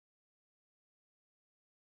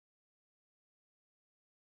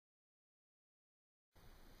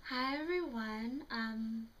Hi everyone,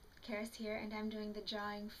 Charis here, and I'm doing the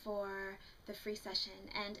drawing for the free session.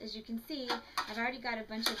 And as you can see, I've already got a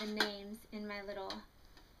bunch of the names in my little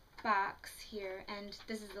box here, and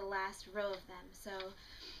this is the last row of them. So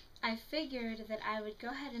I figured that I would go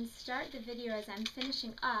ahead and start the video as I'm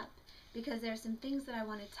finishing up, because there are some things that I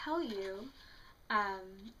want to tell you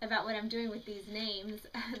about what I'm doing with these names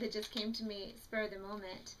that just came to me spur of the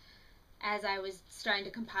moment as I was starting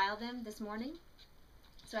to compile them this morning,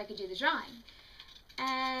 so I could do the drawing.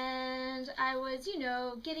 And I was,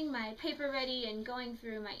 getting my paper ready and going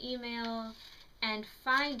through my email and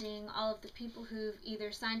finding all of the people who've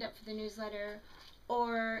either signed up for the newsletter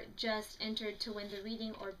or just entered to win the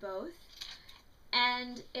reading, or both.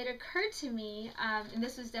 And it occurred to me, and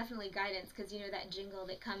this was definitely guidance, because that jingle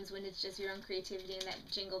that comes when it's just your own creativity, and that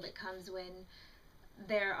jingle that comes when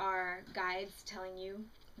there are guides telling you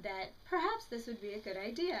that perhaps this would be a good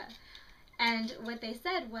idea. And what they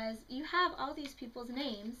said was, you have all these people's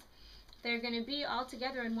names, they're going to be all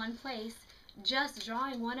together in one place, just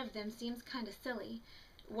drawing one of them seems kind of silly.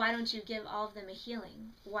 Why don't you give all of them a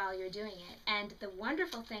healing while you're doing it? And the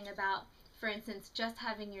wonderful thing about, for instance, just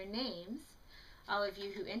having your names, all of you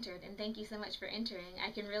who entered, and thank you so much for entering. I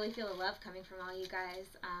can really feel the love coming from all you guys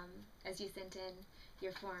as you sent in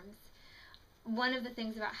your forms. One of the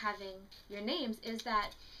things about having your names is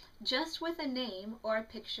that just with a name or a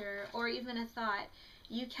picture or even a thought,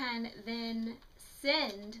 you can then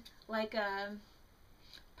send like a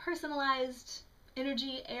personalized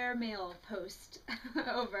energy airmail post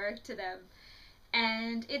over to them.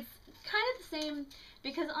 And it's kind of the same,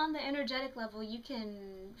 because on the energetic level you can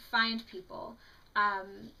find people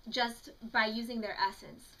just by using their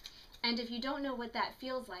essence. And if you don't know what that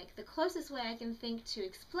feels like, the closest way I can think to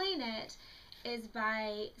explain it is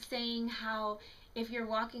by saying how if you're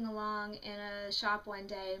walking along in a shop one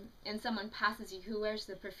day and someone passes you who wears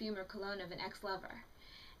the perfume or cologne of an ex-lover,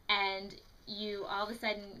 and you all of a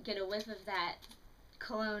sudden get a whiff of that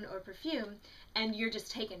cologne or perfume, and you're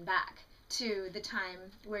just taken back to the time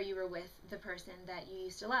where you were with the person that you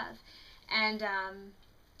used to love, and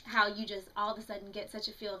how you just all of a sudden get such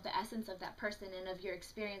a feel of the essence of that person and of your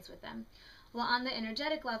experience with them. Well, on the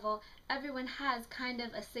energetic level, everyone has kind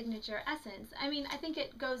of a signature essence. I mean, I think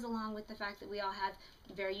it goes along with the fact that we all have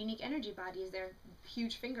very unique energy bodies. They're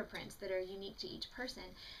huge fingerprints that are unique to each person,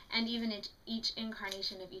 and even each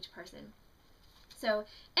incarnation of each person. So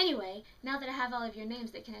anyway, now that I have all of your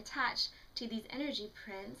names that can attach to these energy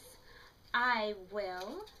prints, I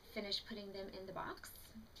will finish putting them in the box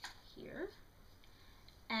here.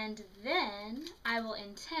 And then I will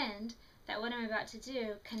intend that what I'm about to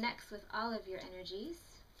do connects with all of your energies.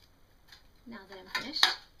 Now that I'm finished,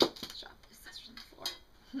 drop this from the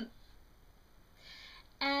floor.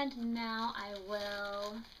 And now I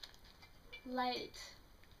will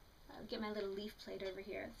get my little leaf plate over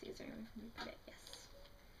here. Let's see, is there anywhere for me to put it? Yes.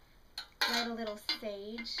 Light a little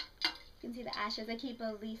sage. You can see the ashes. I keep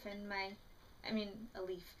a leaf in my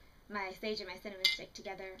sage and my cinnamon stick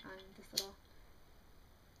together on this little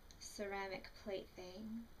ceramic plate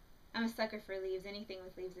thing. I'm a sucker for leaves. Anything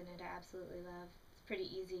with leaves in it I absolutely love. It's pretty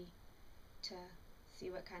easy to see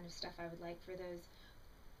what kind of stuff I would like for those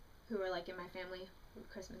who are like in my family with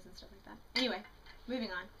Christmas and stuff like that. Anyway,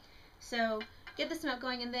 moving on. So get the smoke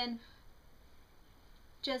going, and then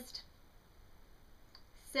just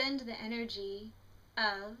send the energy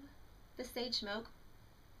of the sage smoke,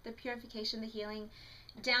 the purification, the healing,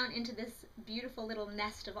 down into this beautiful little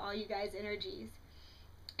nest of all you guys' energies,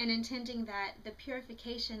 and intending that the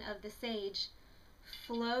purification of the sage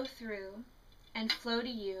flow through and flow to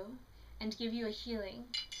you and give you a healing.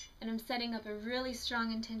 And I'm setting up a really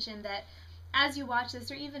strong intention that as you watch this,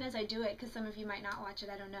 or even as I do it, because some of you might not watch it,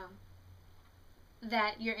 I don't know,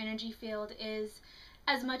 that your energy field is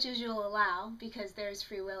as much as you'll allow, because there's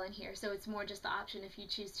free will in here, so it's more just the option if you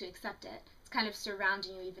choose to accept it. It's kind of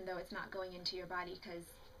surrounding you, even though it's not going into your body, because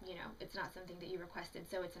it's not something that you requested,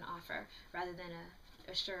 so it's an offer rather than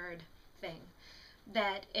a assured thing.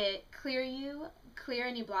 That it clear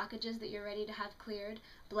any blockages that you're ready to have cleared,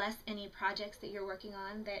 bless any projects that you're working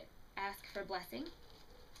on that ask for blessing.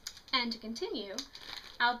 And to continue,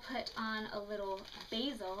 I'll put on a little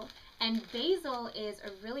basil, and basil is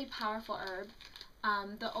a really powerful herb.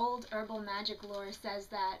 The old herbal magic lore says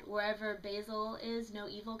that wherever basil is, no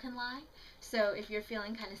evil can lie. So if you're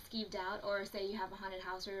feeling kind of skeeved out, or say you have a haunted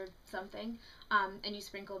house or something, and you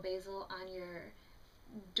sprinkle basil on your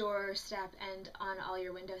doorstep and on all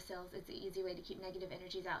your windowsills, it's an easy way to keep negative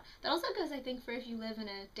energies out. That also goes, I think, for if you live in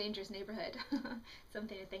a dangerous neighborhood.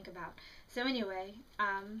 Something to think about. So anyway,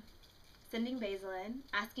 sending basil in,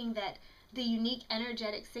 asking that the unique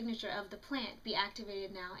energetic signature of the plant be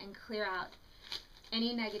activated now and clear out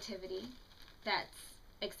any negativity that's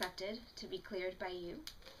accepted to be cleared by you.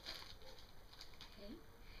 Okay.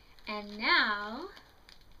 And now,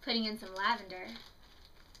 putting in some lavender.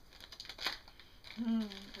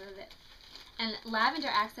 Love it. And lavender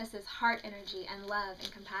accesses heart energy and love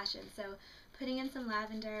and compassion. So putting in some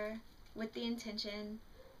lavender with the intention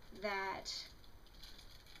that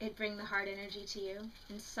it bring the heart energy to you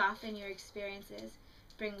and soften your experiences,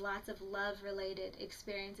 bring lots of love-related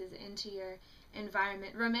experiences into your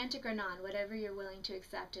environment, romantic or non, whatever you're willing to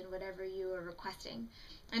accept and whatever you are requesting.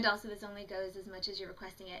 And also this only goes as much as you're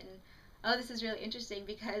requesting it. And oh, this is really interesting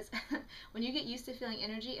because when you get used to feeling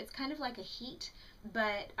energy, it's kind of like a heat,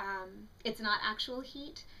 but it's not actual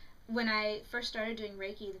heat. When I first started doing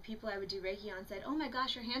Reiki, the people I would do Reiki on said, "Oh my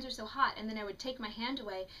gosh, your hands are so hot," and then I would take my hand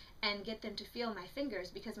away and get them to feel my fingers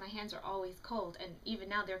because my hands are always cold, and even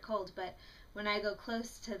now they're cold. But when I go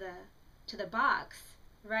close to the box,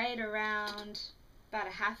 right around about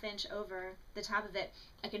a ½ inch over the top of it,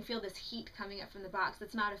 I can feel this heat coming up from the box.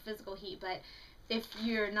 It's not a physical heat, but if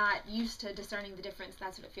you're not used to discerning the difference,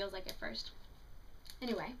 that's what it feels like at first.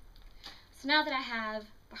 Anyway, so now that I have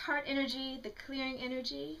the heart energy, the clearing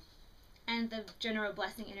energy, and the general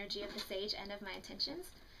blessing energy of the sage and of my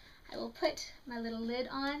intentions, I will put my little lid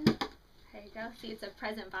on. There you go. See, it's a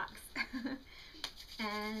present box.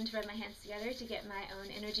 And rub my hands together to get my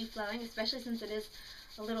own energy flowing, especially since it is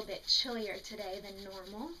a little bit chillier today than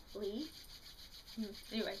normally.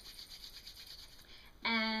 Anyway.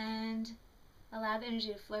 And allow the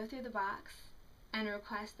energy to flow through the box and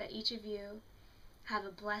request that each of you have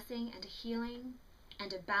a blessing and a healing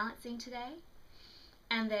and a balancing today,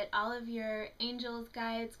 and that all of your angels,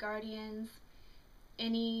 guides, guardians,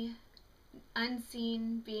 any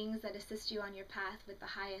unseen beings that assist you on your path with the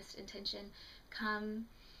highest intention come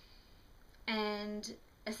and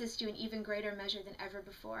assist you in even greater measure than ever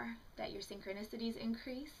before, that your synchronicities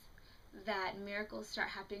increase, that miracles start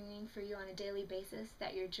happening for you on a daily basis,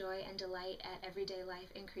 that your joy and delight at everyday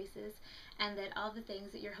life increases, and that all the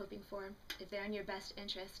things that you're hoping for, if they're in your best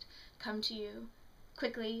interest, come to you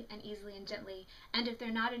quickly and easily and gently. And if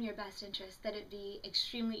they're not in your best interest, that it be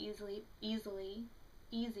extremely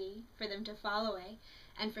easy for them to fall away,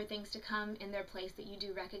 and for things to come in their place that you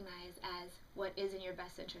do recognize as what is in your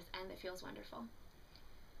best interest and that feels wonderful.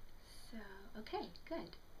 So, okay,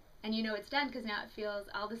 good. And you know it's done because now it feels,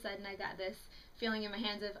 all of a sudden I got this feeling in my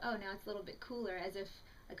hands of, oh, now it's a little bit cooler, as if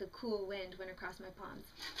like a cool wind went across my palms.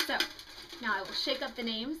 So, now I will shake up the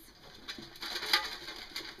names.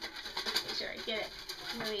 Make sure I get it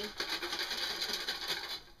really.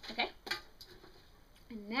 Okay.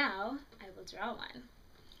 And now I will draw one.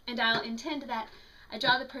 And I'll intend that I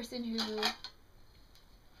draw the person who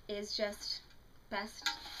is just best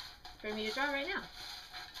for me to draw right now.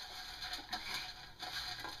 Okay.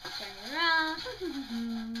 Turning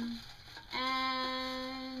around.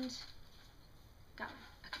 And got one.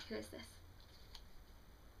 Okay, who is this?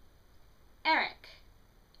 Eric.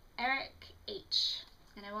 Eric H.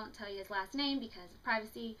 And I won't tell you his last name because of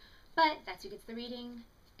privacy, but that's who gets the reading.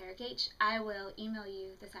 Eric H. I will email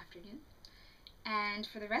you this afternoon. And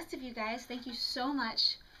for the rest of you guys, thank you so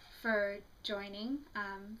much for joining,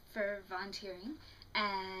 for volunteering,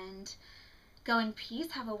 and go in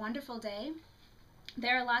peace. Have a wonderful day.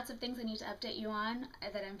 There are lots of things I need to update you on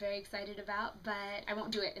that I'm very excited about, but I won't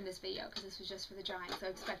do it in this video because this was just for the drawing, so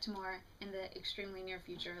expect more in the extremely near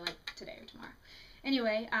future, like today or tomorrow.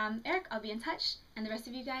 Anyway, Eric, I'll be in touch, and the rest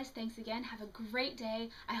of you guys, thanks again. Have a great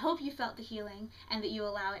day. I hope you felt the healing and that you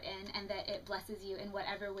allow it in and that it blesses you in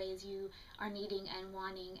whatever ways you are needing and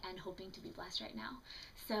wanting and hoping to be blessed right now.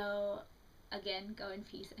 So, again, go in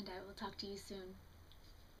peace, and I will talk to you soon.